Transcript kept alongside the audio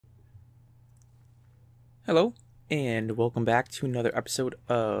Hello, and welcome back to another episode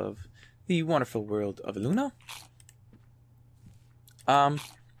of the wonderful world of Illuna.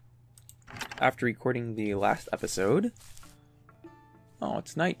 After recording the last episode... Oh,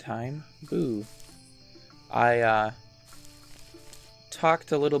 it's nighttime. Boo. I,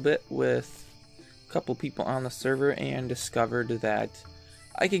 talked a little bit with a couple people on the server and discovered that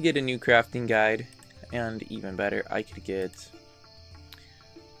I could get a new crafting guide, and even better, I could get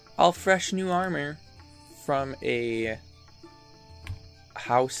all fresh new armor from a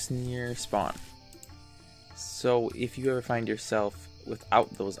house near spawn. So if you ever find yourself without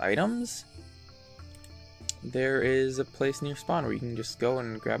those items, there is a place near spawn where you can just go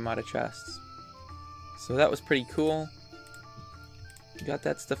and grab them out of chests. So that was pretty cool. Got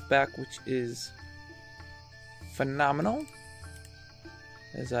that stuff back, which is phenomenal,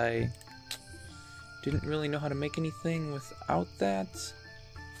 as I didn't really know how to make anything without that.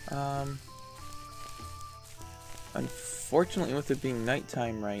 Unfortunately, with it being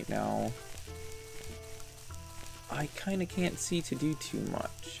nighttime right now, I kind of can't see to do too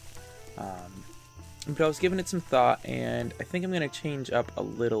much. But I was giving it some thought, and I think I'm going to change up a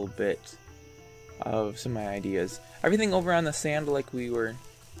little bit of some of my ideas. Everything over on the sand, like we were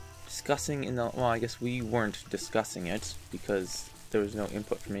discussing in the... Well, I guess we weren't discussing it, because there was no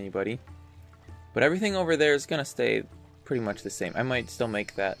input from anybody. But everything over there is going to stay pretty much the same. I might still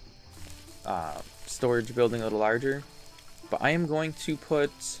make that storage building a little larger, but I am going to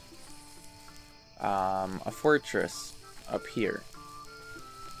put a fortress up here,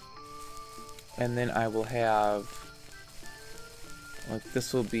 and then I will have, like,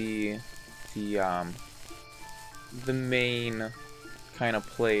 this will be the main kind of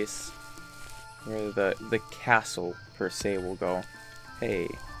place where the castle per se will go. Hey.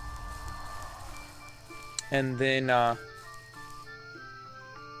 And then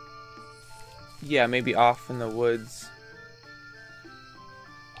yeah, maybe off in the woods,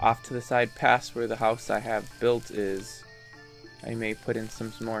 off to the side past where the house I have built is, I may put in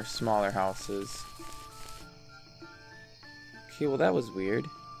some more smaller houses. Okay, well that was weird.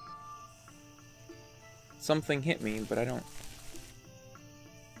 Something hit me, but I don't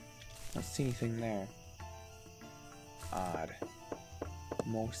see anything there. Odd.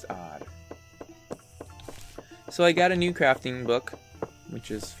 Most odd. So I got a new crafting book, which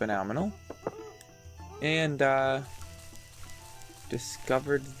is phenomenal. And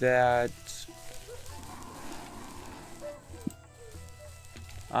discovered that...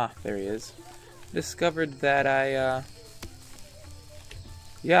 Ah, there he is. Discovered that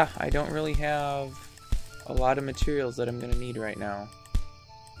yeah, I don't really have a lot of materials that I'm going to need right now.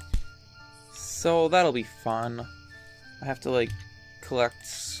 So that'll be fun. I have to, like, collect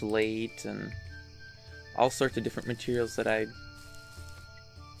slate and all sorts of different materials that I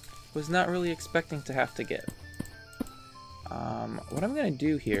was not really expecting to have to get. What I'm gonna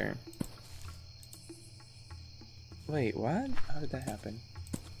do here... Wait, what? How did that happen?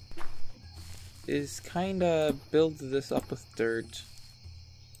 Is kinda build this up with dirt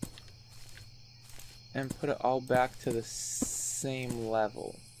and put it all back to the same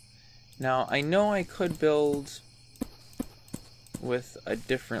level. Now, I know I could build with a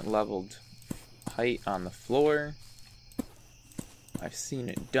different leveled height on the floor. I've seen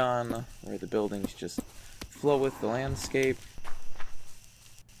it done where the buildings just flow with the landscape.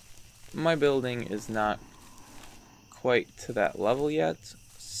 My building is not quite to that level yet,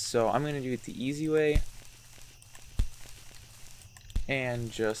 so I'm going to do it the easy way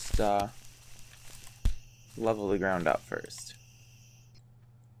and just level the ground out first,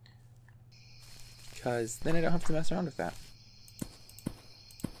 because then I don't have to mess around with that.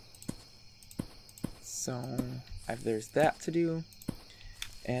 So there's that to do.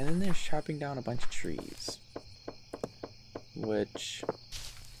 And then there's chopping down a bunch of trees, which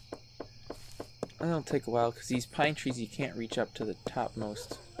that'll take a while, because these pine trees, you can't reach up to the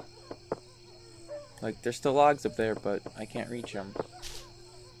topmost. Like, there's still logs up there, but I can't reach them.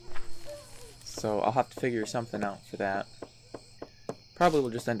 So I'll have to figure something out for that. Probably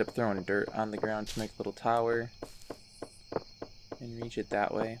will just end up throwing dirt on the ground to make a little tower and reach it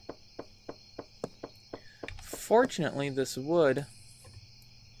that way. Fortunately, this wood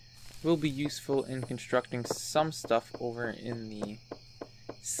will be useful in constructing some stuff over in the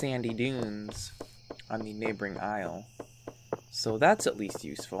sandy dunes on the neighboring isle. So that's at least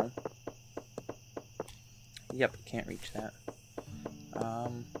useful. Yep, can't reach that.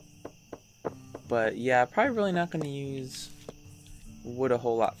 But yeah, probably really not going to use wood a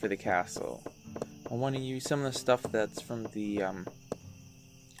whole lot for the castle. I want to use some of the stuff that's from the I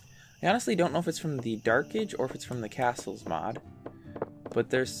honestly don't know if it's from the Dark Age or if it's from the Castles mod, but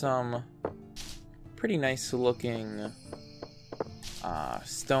there's some pretty nice looking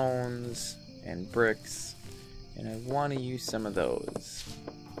stones and bricks, and I want to use some of those.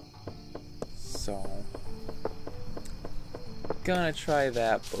 So, gonna try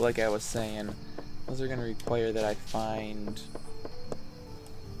that, but like I was saying, those are gonna require that I find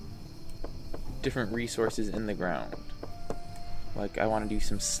different resources in the ground. Like, I want to do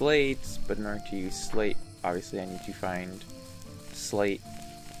some slates, but in order to use slate, obviously I need to find slate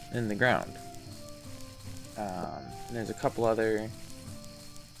in the ground. And there's a couple other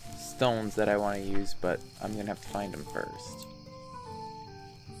stones that I want to use, but I'm gonna have to find them first.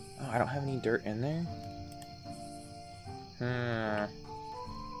 Oh, I don't have any dirt in there?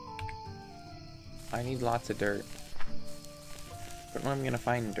 I need lots of dirt. But where am I gonna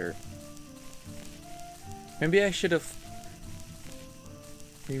find dirt? Maybe I should have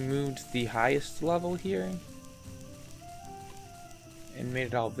removed the highest level here and made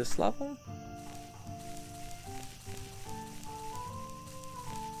it all this level?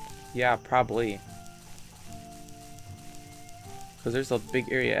 Yeah, probably. Because there's a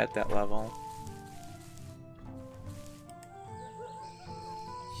big area at that level.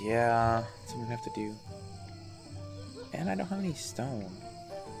 Yeah, that's what I'm gonna have to do. And I don't have any stone.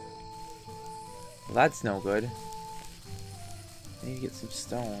 Well, that's no good. I need to get some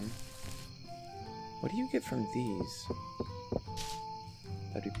stone. What do you get from these?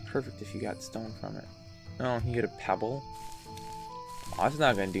 That'd be perfect if you got stone from it. Oh, you get a pebble? Oh, that's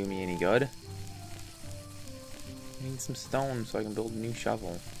not gonna do me any good. I need some stone so I can build a new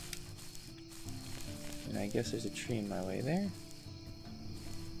shovel. And I guess there's a tree in my way there.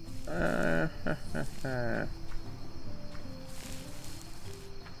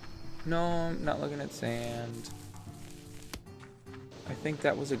 No, I'm not looking at sand. I think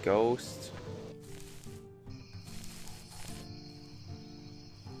that was a ghost.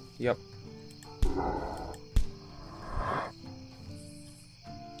 Yep.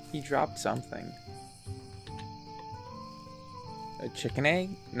 He dropped something. A chicken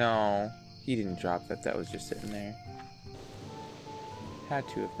egg? No, he didn't drop that. That was just sitting there. Had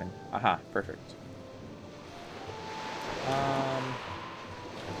to have been. Aha, perfect.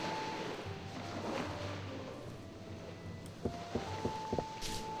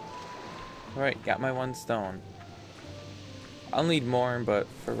 Alright, got my one stone. I'll need more, but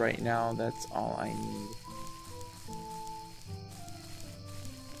for right now, that's all I need.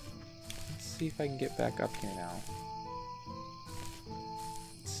 Let's see if I can get back up here now.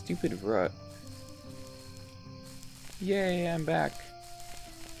 Stupid root. Yay, I'm back.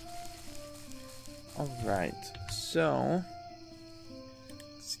 Alright, so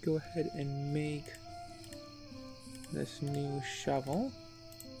let's go ahead and make this new shovel.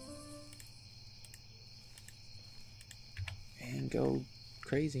 And go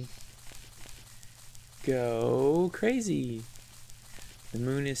crazy. Go crazy. The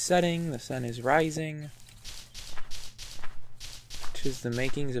moon is setting, the sun is rising. 'Tis the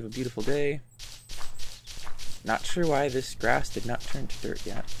makings of a beautiful day. Not sure why this grass did not turn to dirt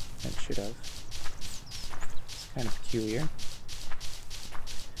yet. It should have. It's kind of peculiar.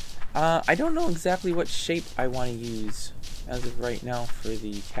 I don't know exactly what shape I want to use as of right now for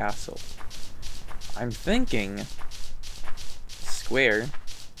the castle. I'm thinking square,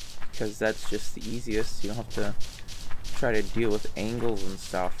 because that's just the easiest. You don't have to try to deal with angles and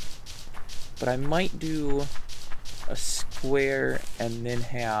stuff. But I might do a square and then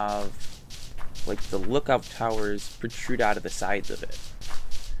have like the lookout towers protrude out of the sides of it.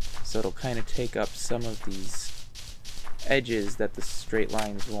 So it'll kind of take up some of these edges that the straight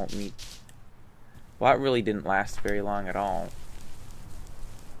lines won't meet. Well, that really didn't last very long at all.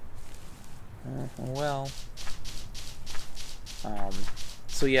 Well.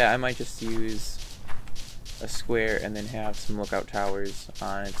 So yeah, I might just use a square and then have some lookout towers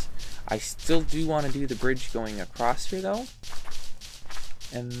on it. I still do want to do the bridge going across here though.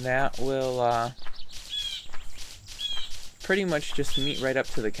 And that will pretty much just meet right up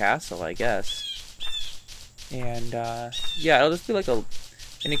to the castle, I guess. And yeah, it'll just be like an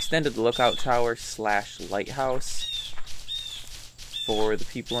extended lookout tower slash lighthouse for the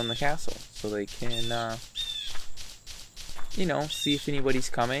people in the castle. So they can you know, see if anybody's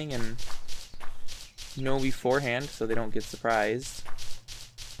coming and know beforehand so they don't get surprised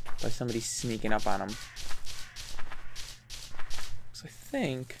by somebody sneaking up on them. So I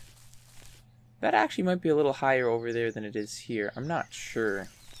think that actually might be a little higher over there than it is here. I'm not sure.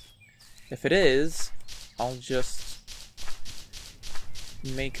 If it is, I'll just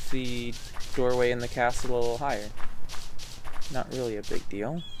make the doorway in the castle a little higher. Not really a big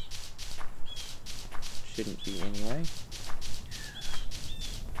deal. Shouldn't be anyway.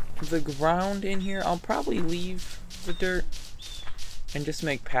 the ground in here, I'll probably leave the dirt and just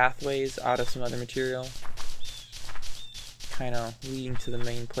make pathways out of some other material, kind of leading to the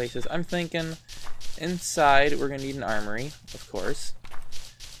main places. I'm thinking inside we're going to need an armory, of course,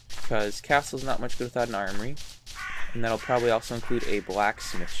 because castle's not much good without an armory. And that'll probably also include a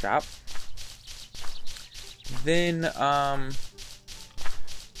blacksmith shop. Then,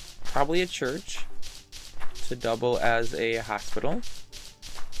 probably a church to double as a hospital.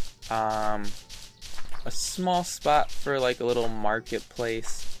 A small spot for like a little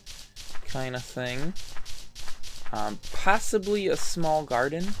marketplace kind of thing. Possibly a small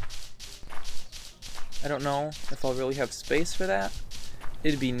garden. I don't know if I'll really have space for that.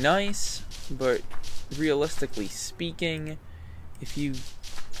 It'd be nice, but realistically speaking, if you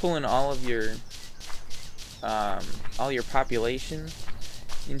pull in all your population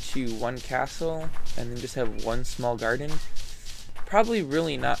into one castle and then just have one small garden, probably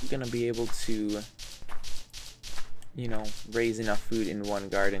really not gonna be able to, you know, raise enough food in one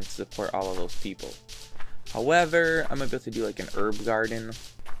garden to support all of those people. However, I might be able to do like an herb garden,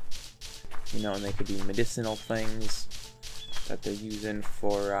 you know, and they could be medicinal things that they're using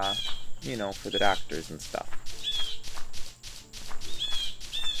for you know, for the doctors and stuff.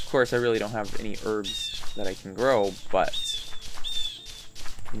 Of course, I really don't have any herbs that I can grow, but,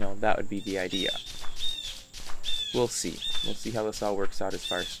 you know, that would be the idea. We'll see. We'll see how this all works out as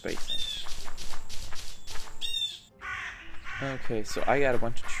far as spacing. Okay, so I got a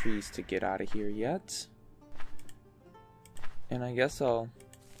bunch of trees to get out of here yet. And I guess I'll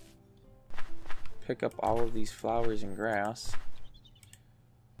pick up all of these flowers and grass.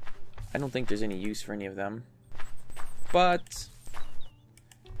 I don't think there's any use for any of them, but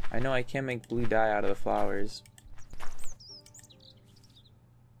I know I can make blue dye out of the flowers.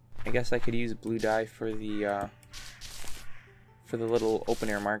 I guess I could use blue dye for the little open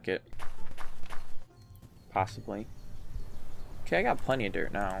air market, possibly. Okay, I got plenty of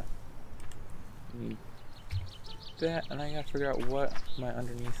dirt now. I need that, and I gotta figure out what my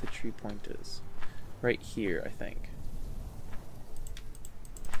underneath the tree point is. Right here, I think.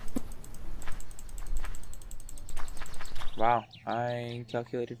 Wow, I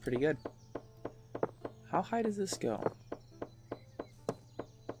calculated pretty good. How high does this go?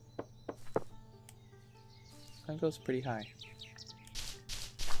 That goes pretty high.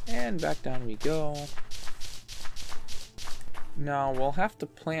 And back down we go. Now, we'll have to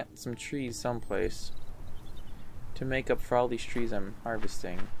plant some trees someplace to make up for all these trees I'm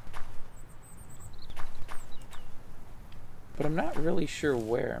harvesting. But I'm not really sure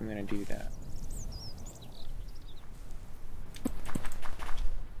where I'm going to do that.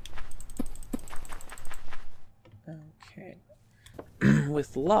 Okay.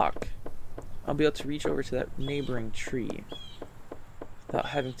 With luck, I'll be able to reach over to that neighboring tree without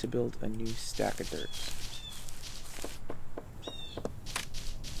having to build a new stack of dirt.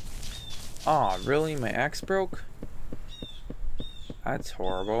 Aw, really? My axe broke? That's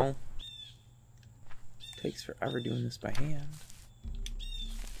horrible. Takes forever doing this by hand.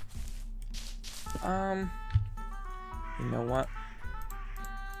 You know what?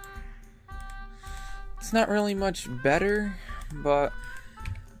 It's not really much better, but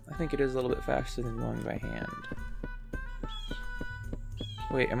I think it is a little bit faster than going by hand.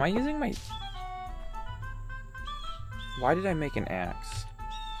 Wait, am I using my... Why did I make an axe?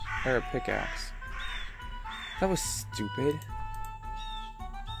 Or a pickaxe? That was stupid.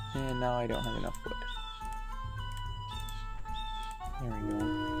 And now I don't have enough wood. There we go.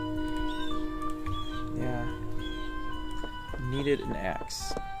 Yeah. Needed an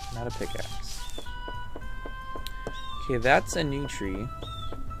axe, not a pickaxe. Okay, that's a new tree.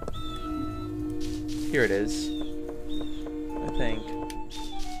 Here it is. I think.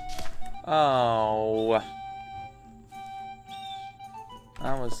 Oh.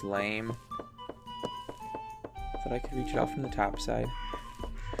 That was lame. Thought I could reach it out from the top side.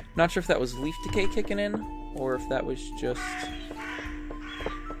 Not sure if that was leaf decay kicking in, or if that was just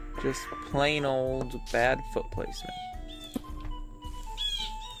plain old bad foot placement.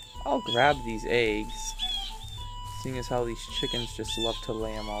 I'll grab these eggs, seeing as how these chickens just love to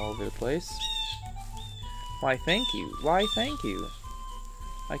lay them all over the place. Why, thank you. Why, thank you.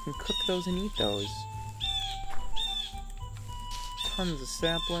 I can cook those and eat those. Tons of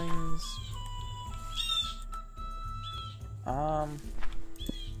saplings.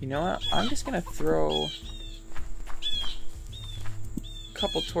 You know what? I'm just gonna throw a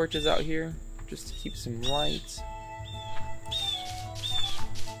couple torches out here just to keep some light.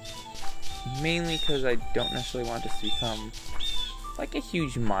 Mainly because I don't necessarily want this to become like a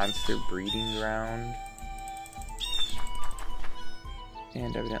huge monster breeding ground.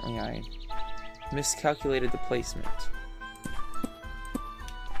 And evidently I miscalculated the placement.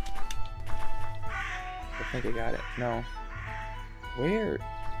 I think I got it. No. Where?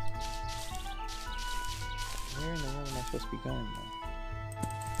 Where in the world am I supposed to be going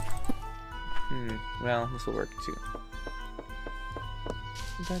then? Well, this will work too.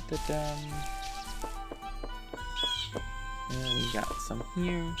 Da-da-dum. And we got some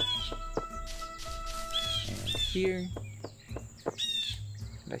here. And here.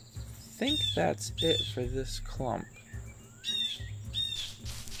 And I think that's it for this clump.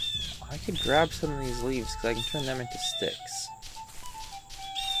 I could grab some of these leaves because I can turn them into sticks.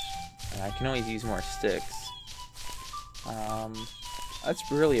 And I can always use more sticks.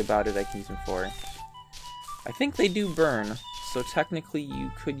 That's really about it I can use them for. I think they do burn, so technically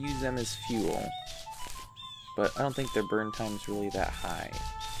you could use them as fuel. But I don't think their burn time is really that high.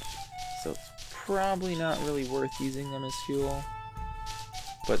 So it's probably not really worth using them as fuel.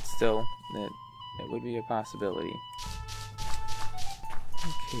 But still, it would be a possibility.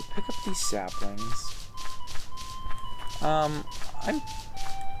 Okay, pick up these saplings. I'm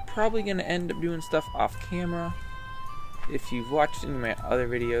probably gonna end up doing stuff off camera. If you've watched any of my other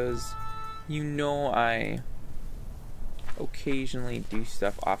videos, you know I occasionally do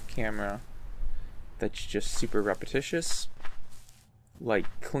stuff off camera that's just super repetitious, like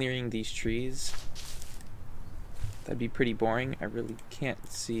clearing these trees. That'd be pretty boring. I really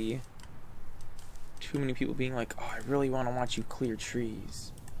can't see too many people being like, oh, I really want to watch you clear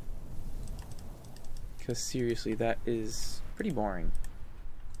trees. Because seriously, that is pretty boring.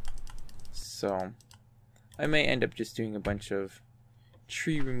 So I may end up just doing a bunch of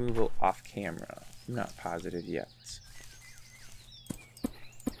tree removal off camera. I'm not positive yet.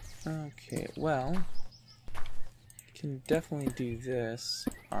 Okay, well, can definitely do this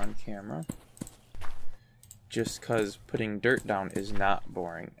on camera. Just because putting dirt down is not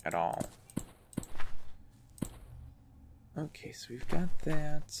boring at all. Okay, so we've got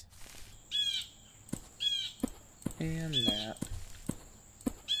that. And that.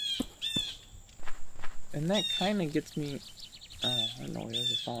 And that kind of gets me... I don't know where this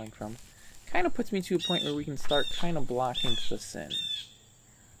is falling from. Kind of puts me to a point where we can start kind of blocking this in.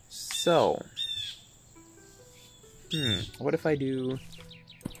 So... what if I do...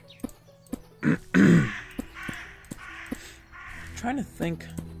 trying to think...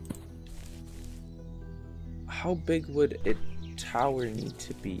 how big would a tower need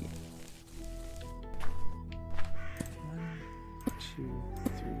to be? 1, 2,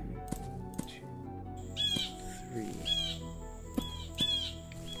 3, 2, 3.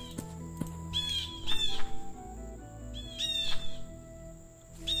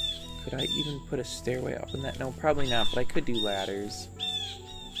 Could I even put a stairway up in that? No, probably not, but I could do ladders.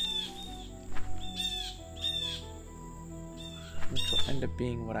 Which will end up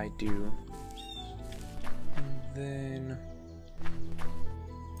being what I do. Then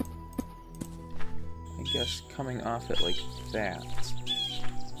I guess coming off it like that.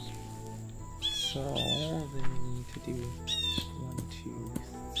 So then we need to do 1, 2,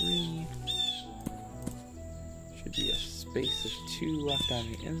 3. Should be a space of 2 left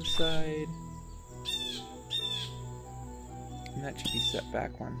on the inside. And that should be set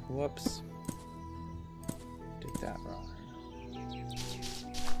back 1. Whoops. Did that wrong.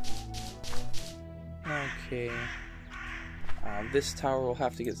 Okay, this tower will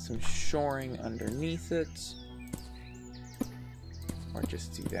have to get some shoring underneath it, or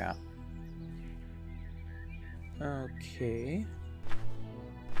just do that. Okay,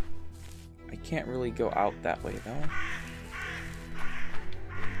 I can't really go out that way though.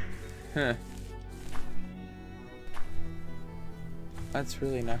 Huh. That's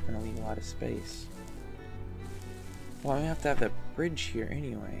really not going to leave a lot of space. Well, I have to have that bridge here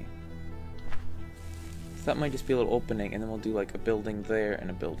anyway. So that might just be a little opening, and then we'll do like a building there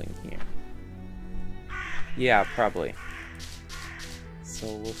and a building here. Yeah, probably. So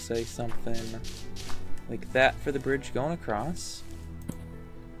we'll say something like that for the bridge going across.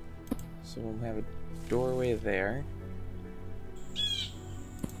 So we'll have a doorway there.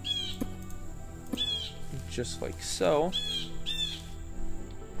 Just like so.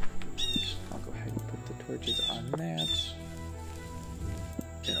 I'll go ahead and put the torches on that.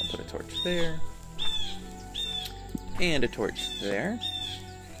 Then I'll put a torch there. And a torch there.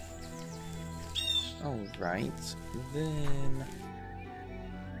 Alright, then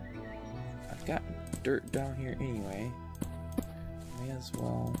I've got dirt down here anyway. May as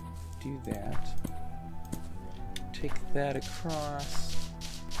well do that. Take that across.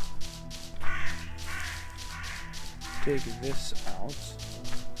 Dig this out.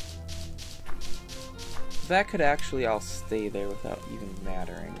 that could actually all stay there without even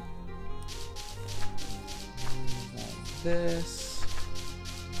mattering. Like this.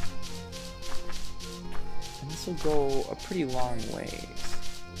 And this will go a pretty long ways.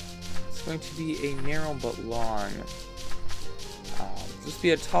 It's going to be a narrow but long. Just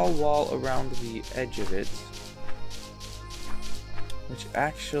be a tall wall around the edge of it. Which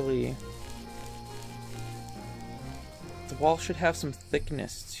actually... the wall should have some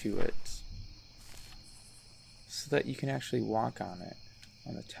thickness to it. So that you can actually walk on it.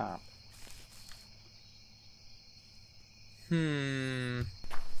 On the top.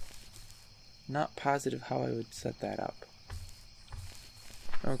 Not positive how I would set that up.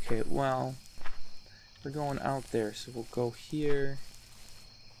 Okay, well... we're going out there, so we'll go here.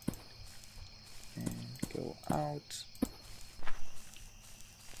 And go out.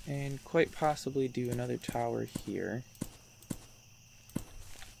 And quite possibly do another tower here.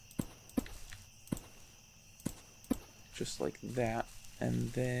 Just like that.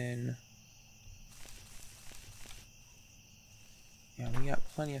 And then... yeah, we got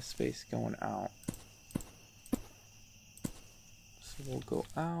plenty of space going out. So we'll go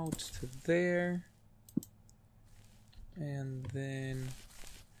out to there. And then...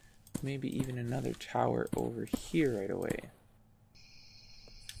 maybe even another tower over here right away.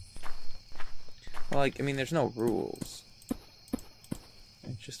 Well, like, I mean, there's no rules.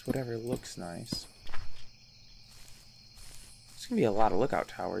 It's just whatever looks nice. There's gonna be a lot of lookout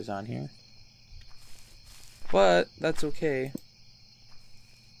towers on here. But, that's okay.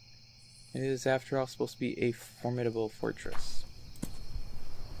 It is, after all, supposed to be a formidable fortress.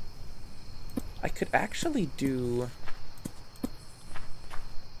 I could actually do...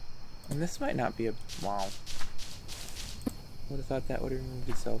 and this might not be a... wow. Would have thought that would have removed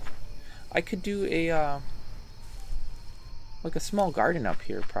itself. I could do a, like a small garden up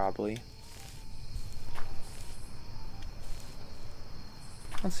here, probably.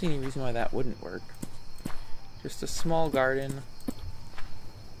 I don't see any reason why that wouldn't work. Just a small garden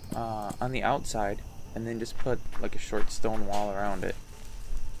on the outside, and then just put like a short stone wall around it.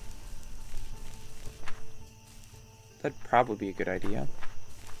 That'd probably be a good idea.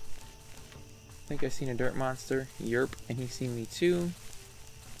 I think I've seen a dirt monster. Yerp, and he's seen me too.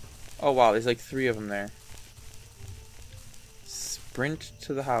 Oh wow, there's like 3 of them there. Sprint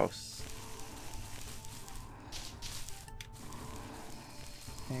to the house.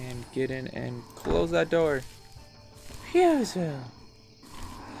 And get in and close that door. Phew.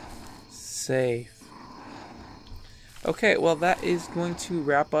 Safe. Okay, well that is going to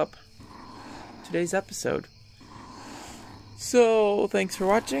wrap up today's episode. So, thanks for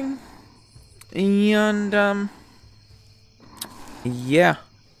watching. And, yeah.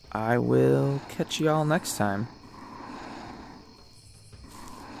 I will catch y'all next time.